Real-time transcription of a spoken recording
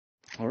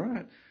All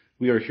right.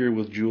 We are here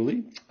with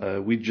Julie.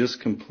 We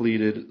just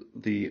completed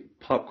the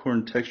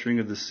popcorn texturing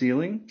of the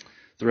ceiling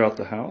throughout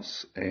the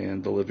house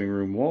and the living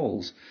room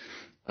walls.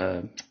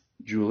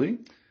 Julie,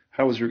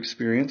 how was your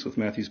experience with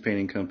Matthews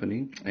Painting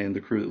Company and the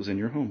crew that was in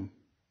your home?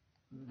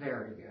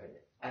 Very good.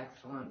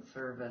 Excellent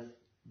service.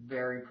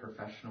 Very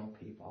professional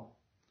people.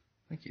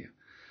 Thank you.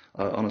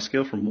 On a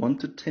scale from 1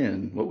 to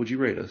 10, what would you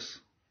rate us?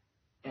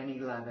 An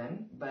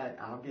 11, but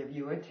I'll give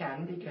you a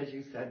 10 because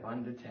you said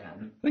 1 to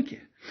 10. Thank you.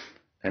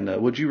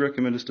 And would you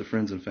recommend us to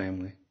friends and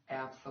family?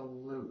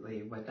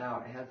 Absolutely,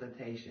 without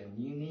hesitation.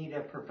 You need a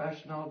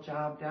professional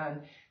job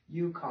done,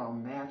 you call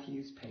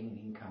Matthews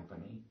Painting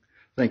Company.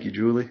 Thank you,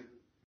 Julie.